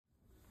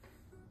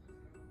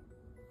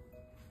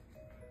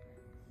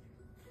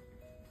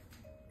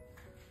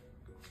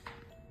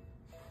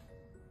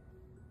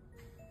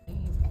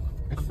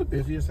the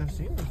busiest I've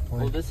seen this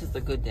place. Well, this is the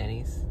good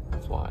Denny's.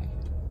 That's why.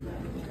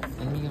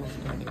 And meals,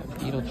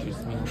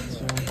 Beetlejuice meals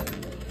too.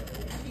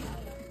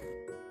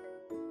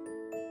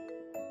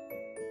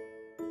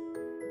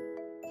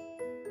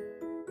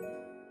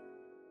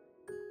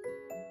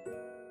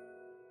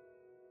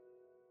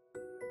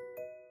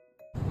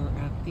 We're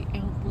at the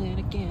outlet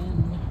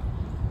again.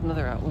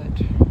 Another outlet.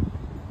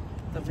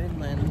 The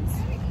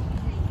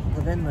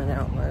Vinland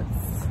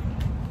outlets.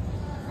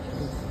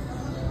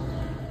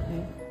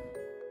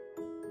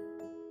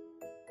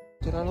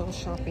 Did our little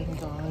shopping,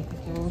 guys.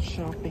 A little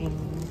shopping.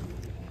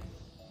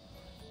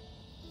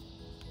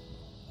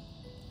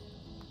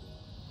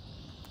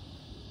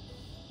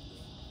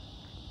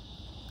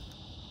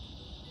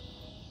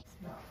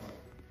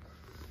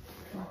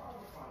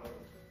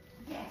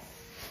 Yes.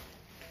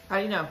 How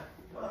do you know?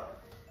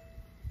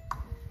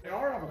 They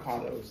are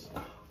avocados.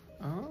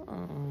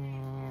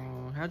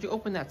 Oh, how'd you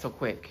open that so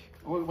quick?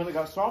 When it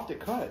got soft, it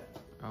cut.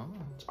 Oh,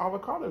 It's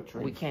avocado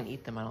tree. we can't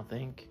eat them, I don't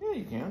think. Yeah,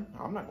 you can.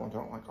 I'm not going to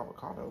don't like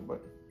avocado,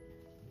 but.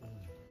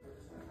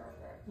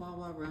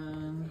 Wawa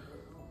run,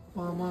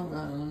 Wawa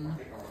run.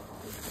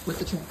 With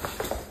the train.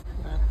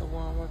 At the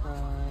Wawa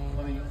run.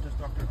 Let me use this,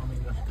 Doctor. I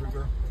mean, this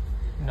Kruger.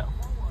 No,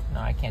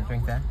 I can't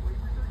drink that.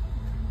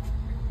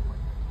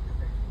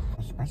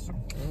 Espresso.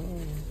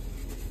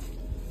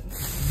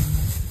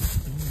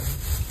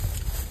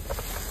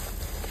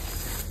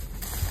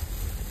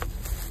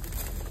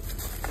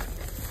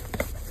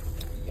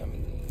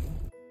 Yummy.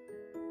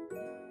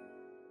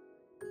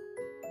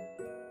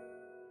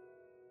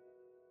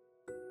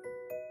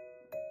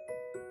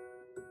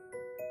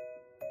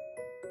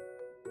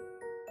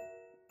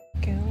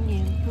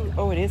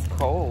 Oh, it is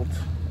cold.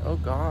 Oh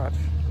God.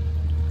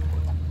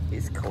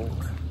 It's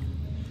cold.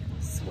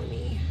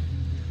 Swimmy.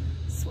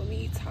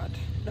 Swimmy, it's hot.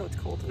 No, it's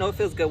cold. No, it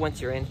feels good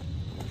once you're in.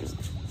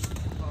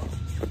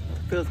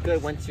 Feels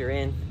good once you're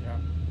in. Yeah.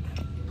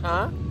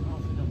 Huh?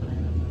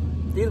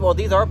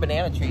 These are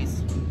banana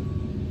trees.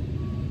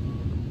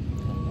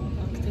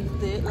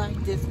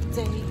 Like this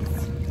days.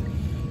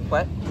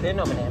 What? There are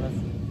no bananas.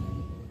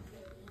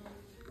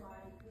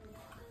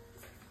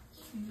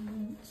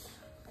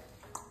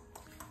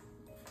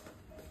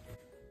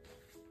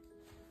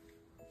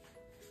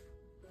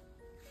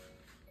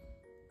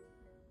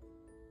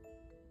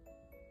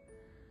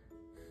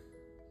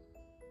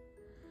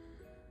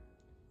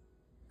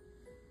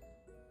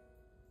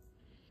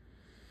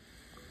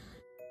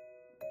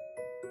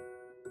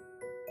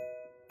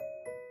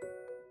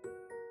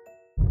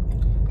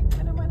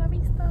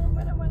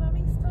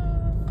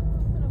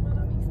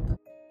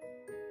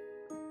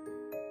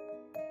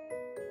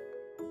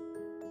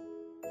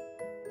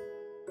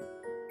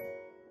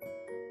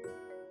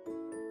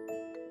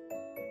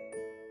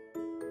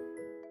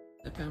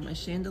 I found my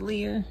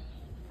chandelier.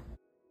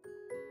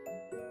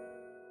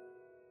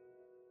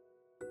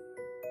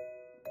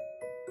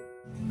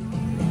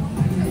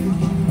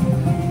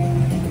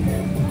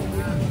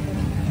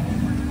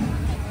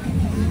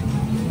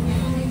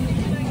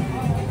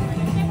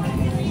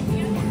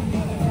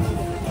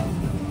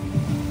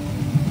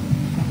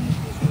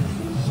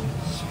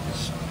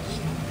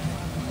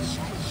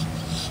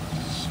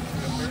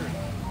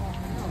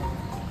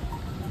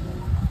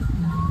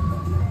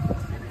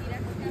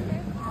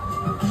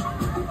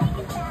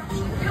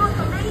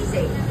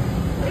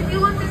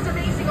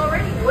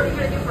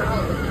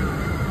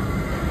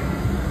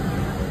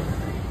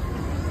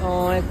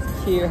 Oh,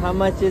 that's cute. How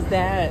much is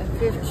that?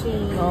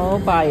 15. Oh,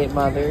 buy it,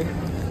 mother.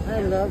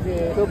 I love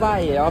it. Go buy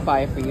it. I'll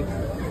buy it for you. I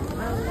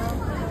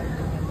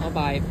love I'll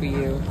buy it for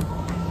you.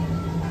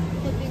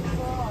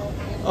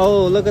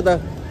 Oh, look at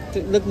the,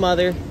 look,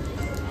 mother.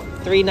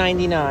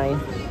 $3.99.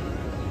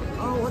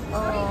 Oh,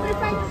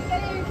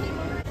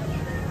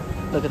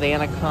 Look at the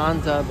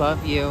anaconda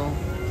above you.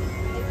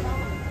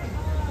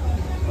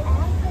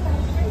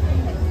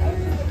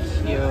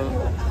 Cute.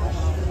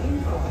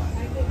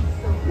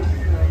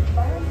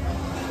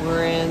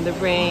 We're in the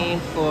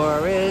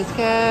Rainforest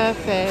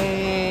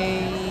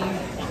Cafe.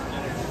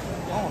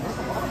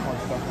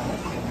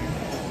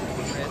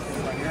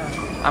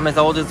 I'm as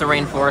old as the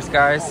rainforest,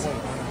 guys.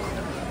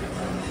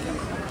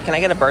 Can I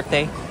get a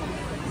birthday?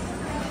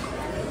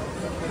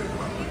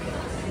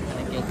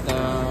 I get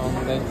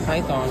the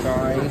python,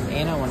 guys,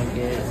 and I want to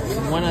get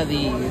one of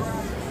these.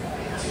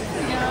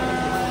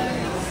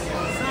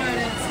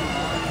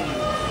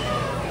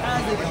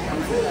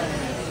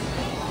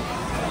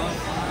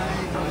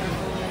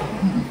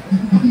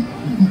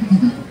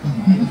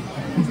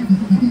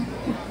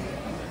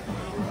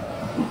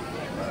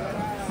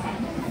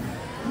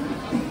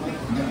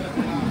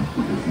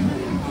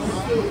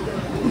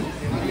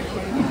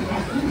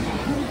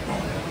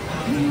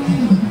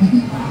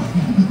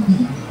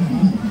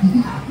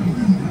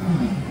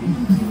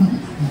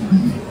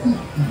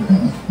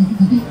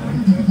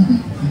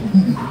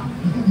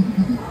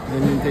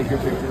 And then take your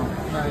picture.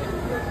 Right.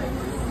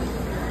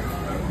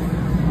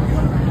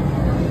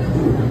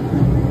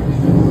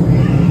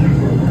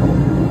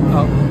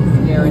 Oh,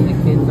 scaring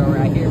the kids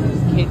already. I hear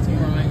these kids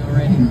crying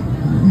already.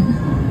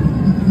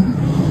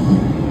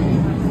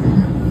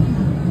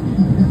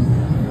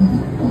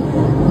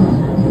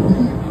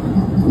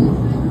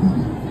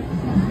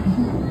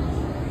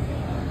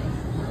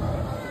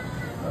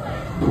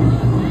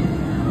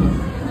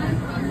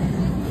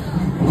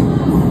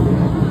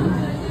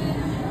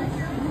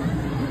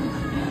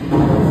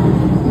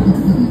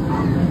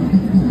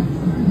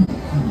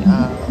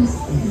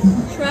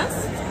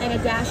 and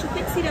a dash of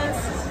pixie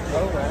dust.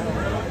 Oh,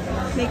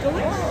 wow. Make a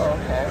wish. Oh,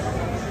 okay.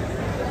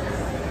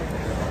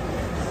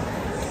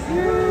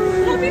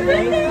 Happy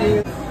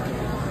birthday!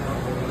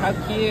 How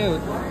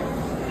cute.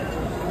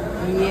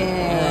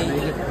 Yeah, Yay. they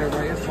get their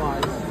way of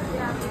slides.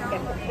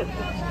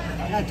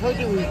 I told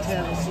you we'd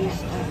tell us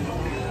this.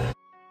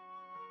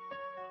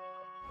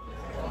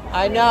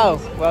 I know.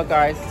 Well,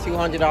 guys,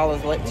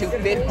 $200 late,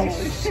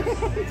 $250.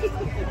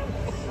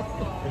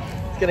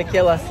 It's gonna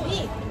kill us.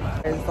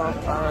 It's all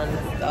fun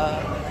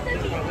stuff.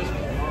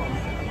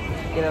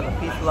 Get a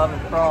piece of love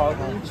and frog.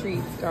 And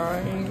treats,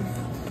 guys.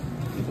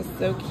 It's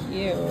so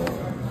cute.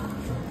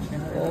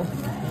 Oh,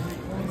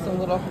 some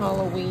little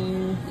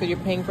Halloween. So you're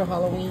paying for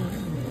Halloween.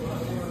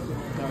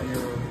 No,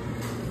 you're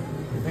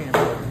paying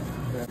for it.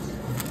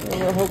 A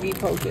little Hokey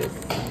Pocus.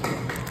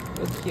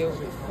 It's cute.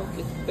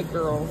 Pocus the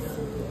girls.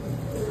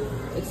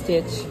 It's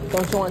Stitch.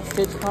 Don't you want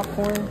Stitch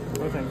popcorn?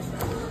 No thanks.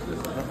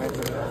 Okay,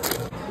 so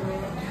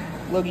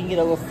Look, you can get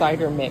a little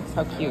cider mix.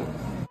 How cute.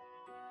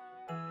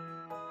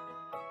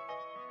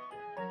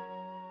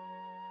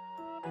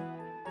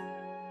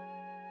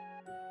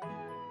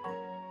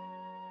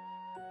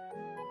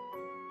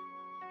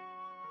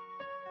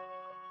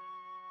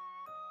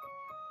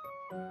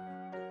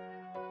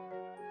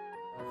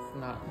 It's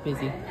not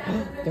busy.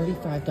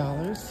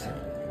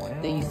 $35?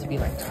 wow. They used to be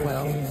like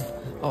 12.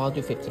 Oh, I'll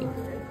do 15.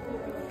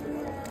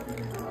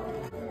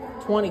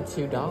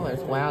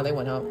 $22. Wow, they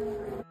went up.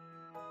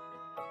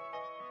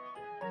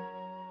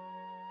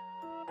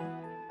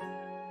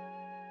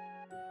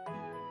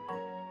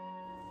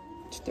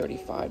 It's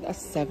 $35.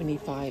 That's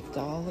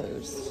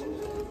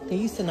 $75. They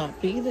used to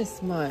not be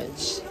this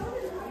much.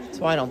 That's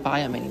why I don't buy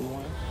them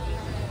anymore.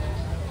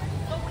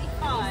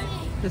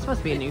 This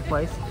must be a new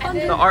place.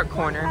 The art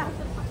corner.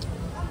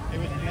 It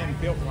was hand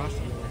built last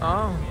year.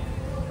 Oh.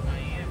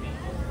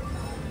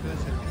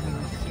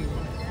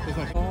 It's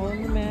like, All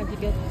in the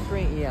magic of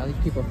spring. Yeah, these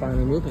people are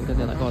finally moving because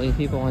they're like, oh, these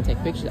people want to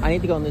take pictures. I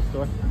need to go in this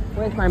store.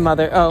 Where's my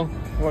mother? Oh,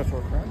 what's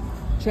for crap?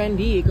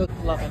 trendy. It goes to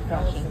Love and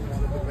Fashion.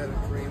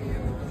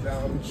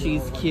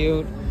 She's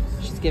cute.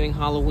 She's giving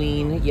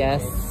Halloween.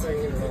 Yes.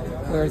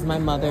 Where's my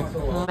mother?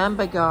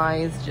 Remember,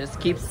 guys, just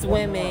keep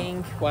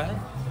swimming. What?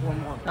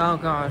 One more. Oh,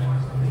 God.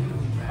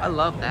 I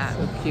love that.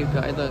 Look, cute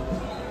guy. Look.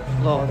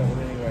 Look.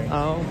 Anyway,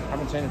 Oh. I've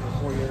been saying it for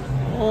 4 years.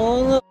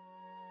 Oh, look.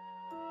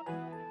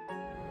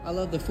 I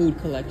love the food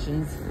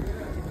collections.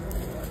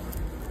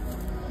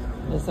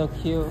 They're so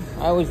cute.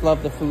 I always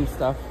love the food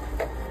stuff.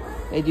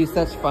 They do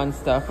such fun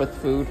stuff with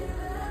food.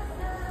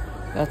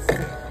 That's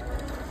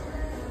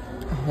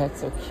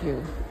so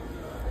cute.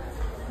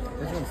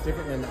 This one's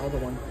different than the other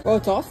one. Oh,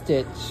 it's all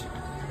Stitch.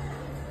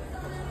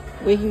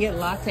 We can get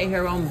Latte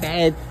her own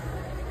bed.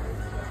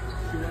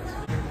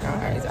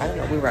 Guys, I don't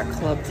know. We were at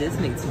Club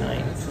Disney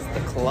tonight. This is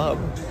the club.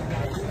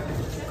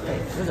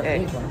 There's a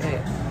big one.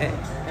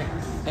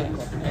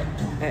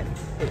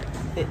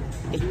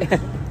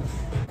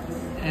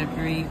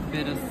 Every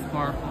bit of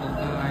sparkle,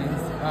 guys.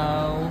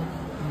 Oh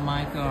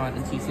my God.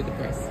 Until you see the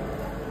price.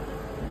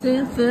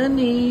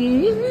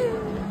 Symphony.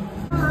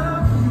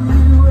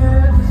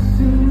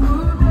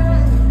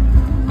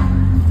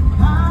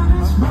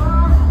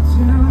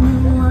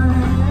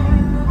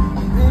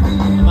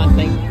 Am I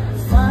singing?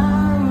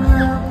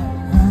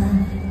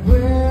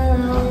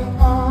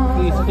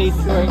 Please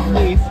squirt,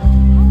 please.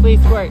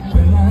 Please squirt.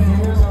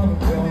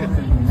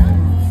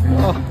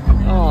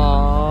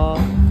 Oh,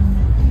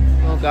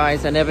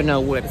 guys, I never know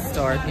where to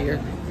start here.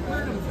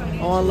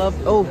 Oh, I love,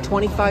 oh,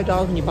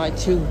 $25 when you buy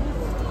two.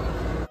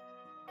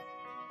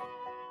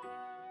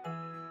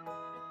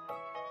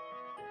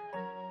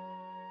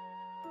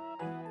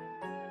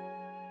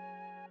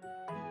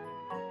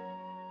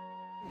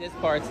 This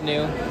part's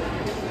new.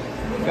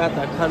 Got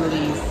the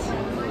cuddlies.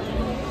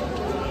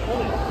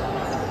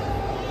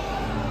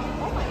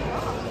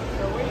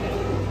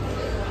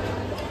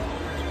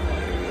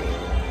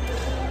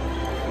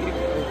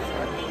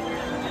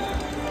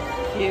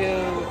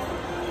 Cute.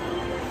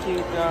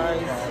 Cute,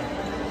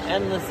 guys.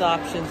 Endless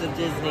options of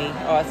Disney.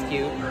 Oh, that's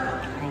cute.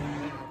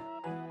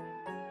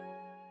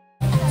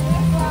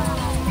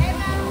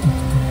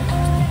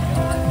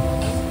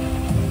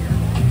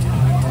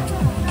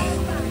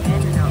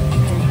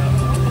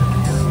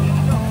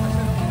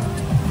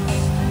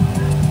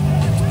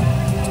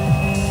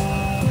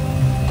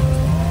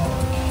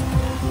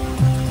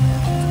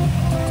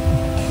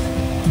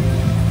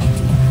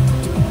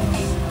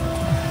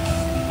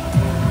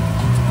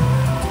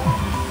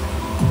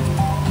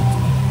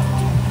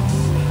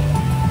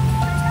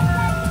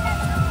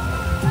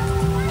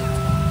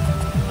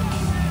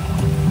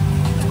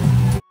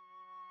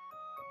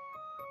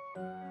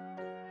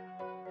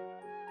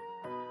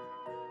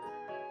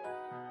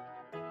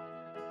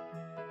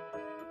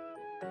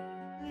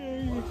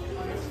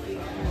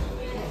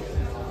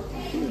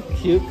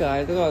 Cute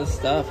guys, look at all this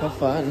stuff, have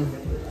fun.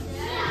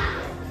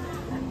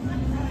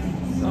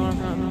 Zara,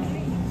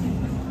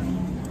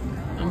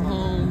 I'm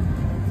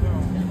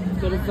home.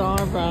 Go to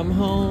Zara, I'm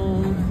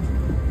home.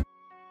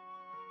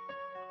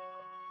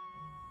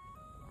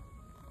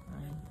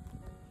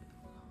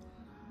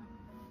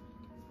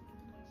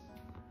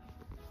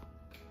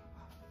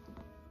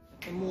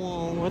 The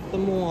mall, at the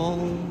mall.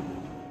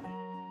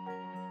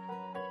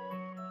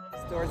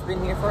 The store's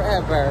been here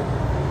forever.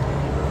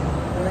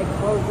 And they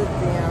closed it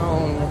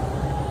down.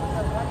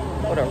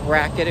 What a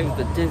racket. It was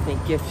the Disney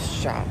gift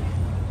shop.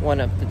 One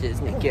of the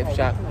Disney gift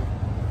shop.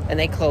 And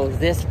they closed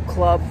this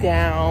club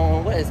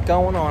down. What is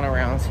going on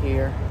around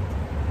here?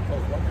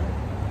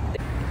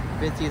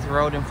 Busiest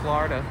road in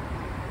Florida.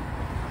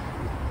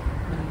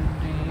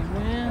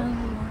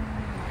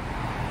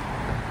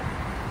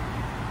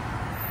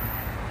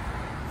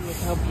 Look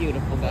how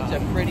beautiful.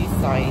 Such a pretty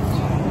sight.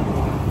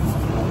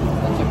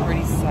 Such a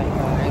pretty sight,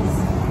 guys.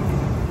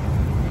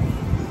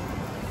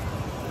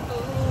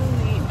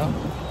 Oh.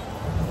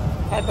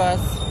 Hi,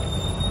 bus.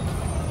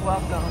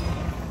 Welcome.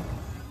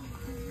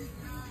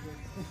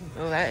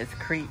 Oh, that is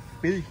creepy.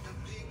 This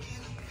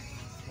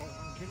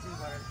is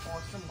what an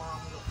awesome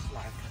mom looks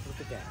like. Look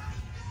at that.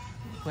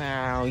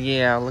 Wow,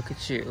 yeah, look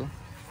at you.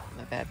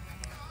 Look at that.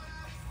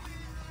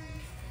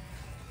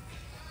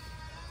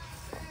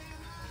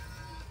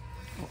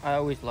 I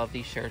always love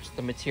these shirts,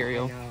 the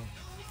material. These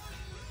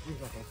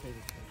are my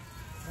favorite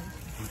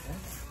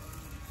things.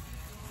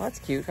 Oh, that's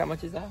cute. How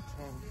much is that?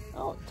 10.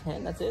 Oh,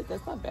 10. That's it?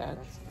 That's not bad.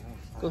 That's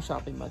nice. Go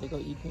shopping, mother. Go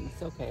eat things.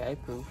 It's okay. I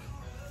approve.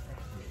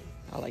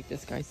 I like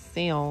this guy's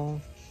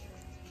sale.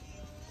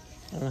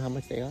 I don't know how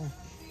much they are.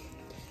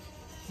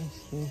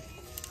 Let's see.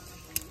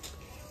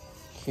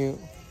 Cute.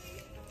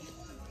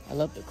 I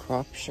love the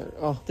crop shirt.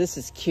 Oh, this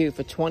is cute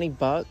for 20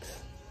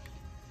 bucks.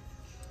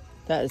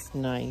 That is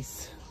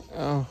nice.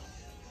 Oh,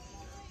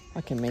 I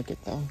can make it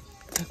though.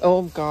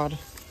 Oh God,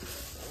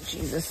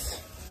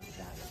 Jesus.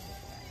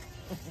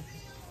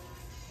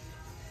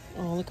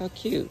 Oh, look how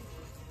cute.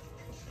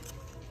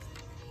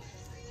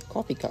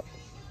 Coffee cup.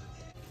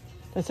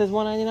 That says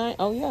 $1.99.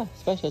 Oh yeah,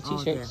 special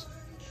t-shirts.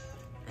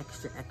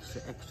 Yeah.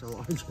 Extra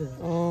large.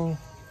 Oh,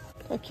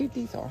 look how cute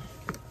these are.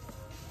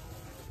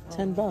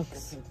 10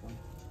 bucks.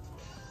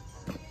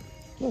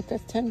 Look,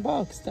 that's 10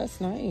 bucks. That's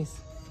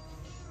nice.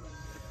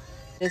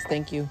 Yes,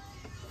 thank you.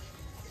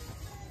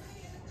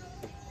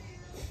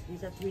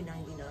 These are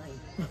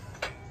 $3.99.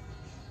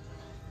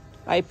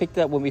 I picked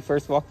it up when we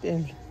first walked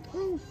in.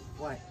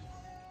 What?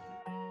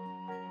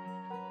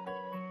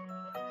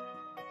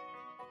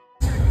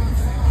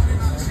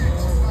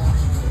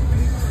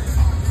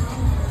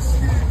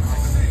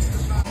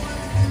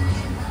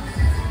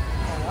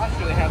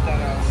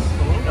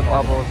 The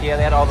bubbles. Yeah,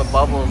 they had all the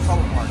bubbles. Look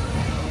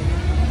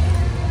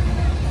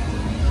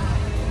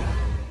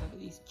at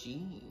these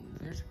jeans.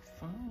 They're so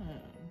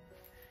fun.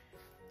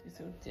 They're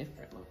so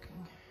different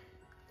looking.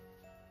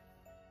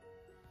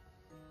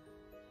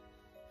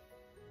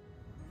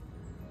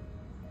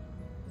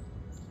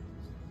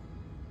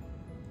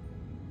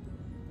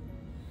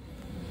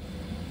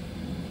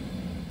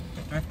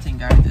 Thrifting,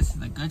 guys. This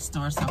is a good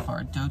store so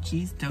far.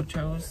 Dochos.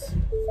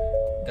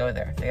 Go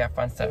there. They got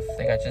fun stuff.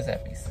 They got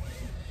Giuseppe's.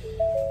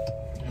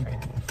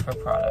 For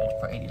Prada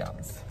for $80.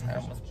 I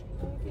almost...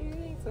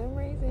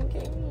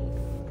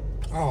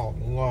 Oh,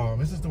 wow.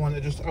 This is the one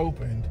that just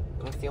opened.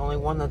 That's the only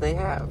one that they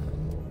have.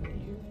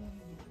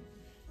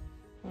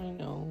 I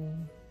know.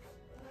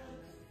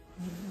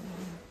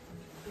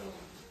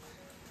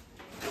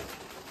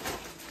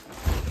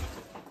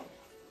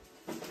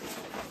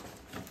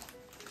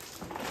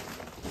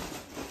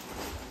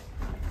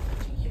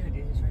 Here it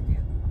is, right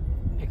there.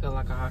 Pick it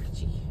like a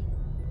hachi.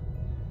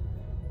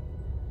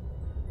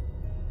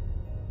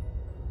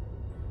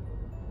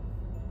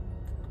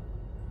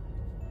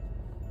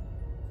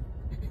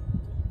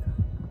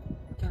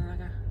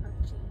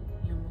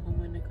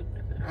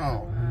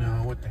 Oh,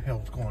 no. What the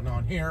hell's going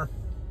on here?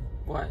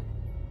 What?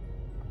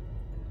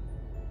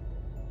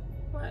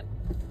 What?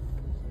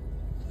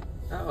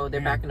 Uh-oh,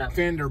 they're backing up.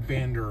 Fender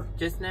bender.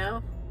 Just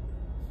now?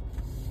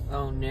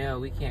 Oh no,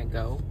 we can't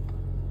go.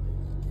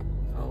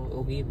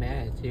 Oh, he's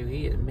mad too.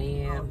 He is Oh,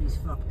 mad. he's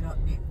fucked up.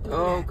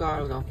 Oh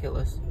God, gonna kill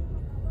us.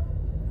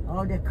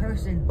 Oh, they're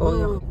cursing.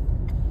 Oh,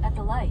 At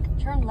the light,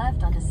 turn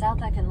left onto South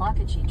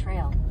Ekanlakachi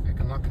Trail.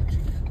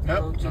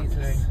 Nope, Oh, not Jesus.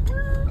 today.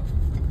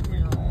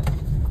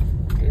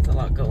 There's a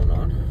lot going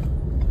on.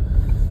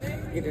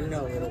 You didn't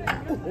know.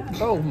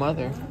 Oh,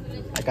 mother.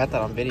 I got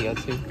that on video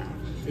too.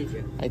 Did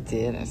you? I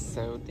did. I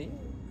so did.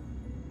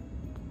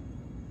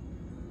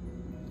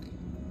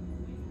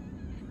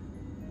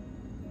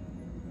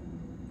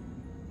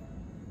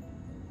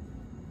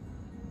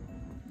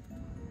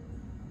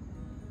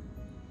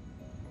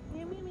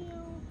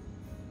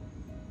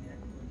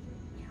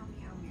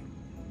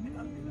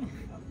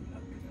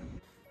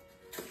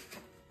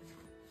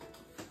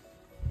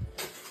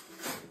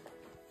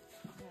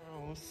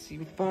 Oh,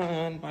 super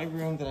fun. My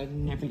room that I've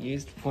never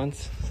used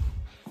once.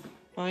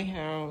 My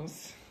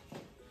house.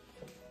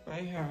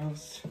 My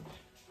house.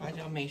 My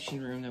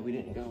Dalmatian room that we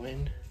didn't go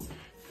in.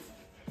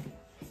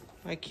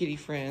 My kitty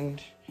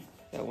friend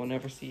that we'll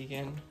never see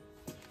again.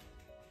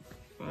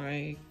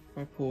 My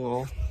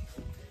pool.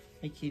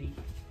 My kitty.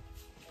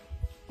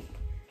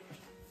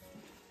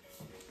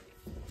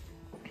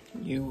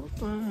 You were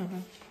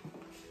fun.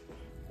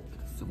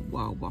 So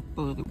while walk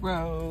for the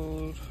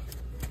road.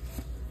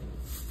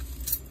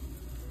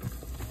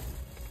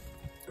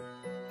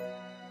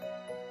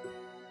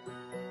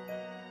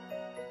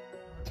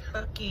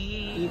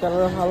 got a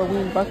little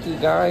Halloween Bucky,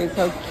 guys.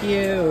 How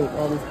cute.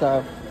 All this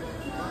stuff.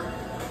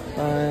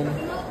 Fun.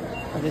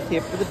 I'm just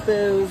here for the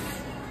booze.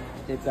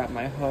 They've got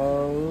my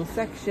whole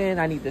section.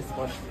 I need this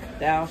one.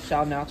 Thou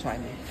shalt now try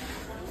me.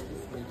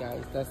 That's me,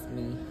 guys. That's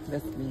me.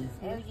 That's me.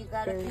 Oh, you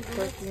got a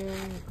few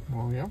minutes?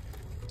 Well, yeah.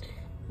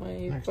 My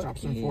Next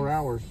stop's in Buc-ee's 4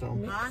 hours, so.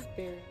 mixed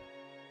berry.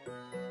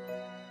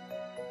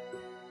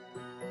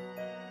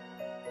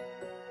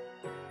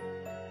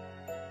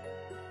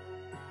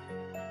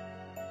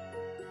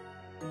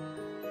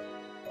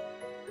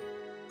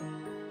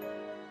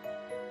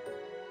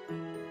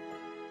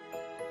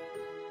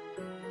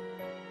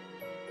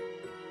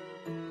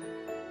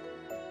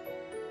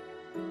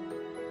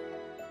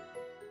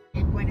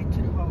 It went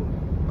into the road,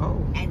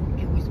 Oh, and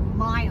it was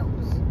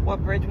miles.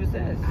 what bridge was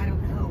this? I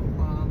don't know.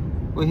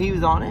 Well, he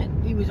was on it?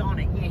 He was on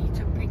it. Yeah, he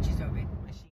took